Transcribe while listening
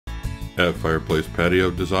At Fireplace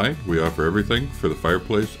Patio Design, we offer everything for the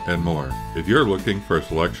fireplace and more. If you're looking for a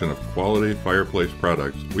selection of quality fireplace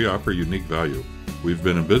products, we offer unique value. We've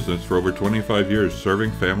been in business for over 25 years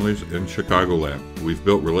serving families in Chicagoland. We've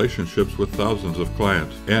built relationships with thousands of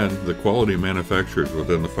clients and the quality manufacturers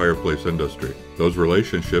within the fireplace industry. Those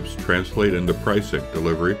relationships translate into pricing,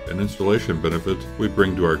 delivery, and installation benefits we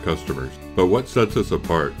bring to our customers. But what sets us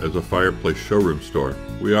apart as a fireplace showroom store?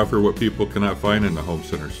 We offer what people cannot find in the home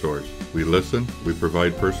center stores. We listen, we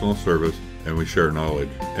provide personal service, and we share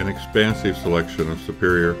knowledge. An expansive selection of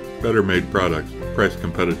superior, better-made products, priced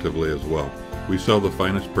competitively as well. We sell the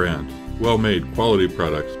finest brands, well-made quality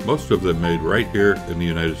products, most of them made right here in the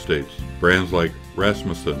United States. Brands like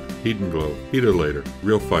Rasmussen, Heat & Glow, Heatolator,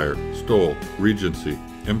 Real Fire, Stoll, Regency,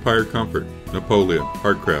 Empire Comfort, Napoleon,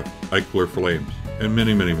 Heartcraft, Eichler Flames, and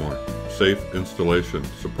many, many more. Safe installation,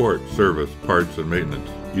 support, service, parts, and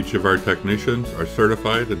maintenance. Each of our technicians are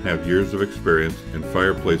certified and have years of experience in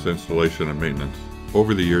fireplace installation and maintenance.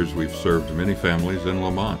 Over the years, we've served many families in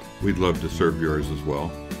Lemont. We'd love to serve yours as well.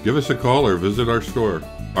 Give us a call or visit our store.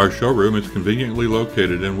 Our showroom is conveniently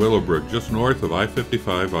located in Willowbrook, just north of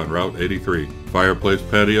I-55 on Route 83. Fireplace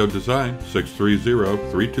Patio Design,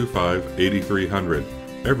 630-325-8300.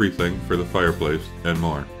 Everything for the fireplace and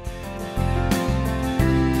more.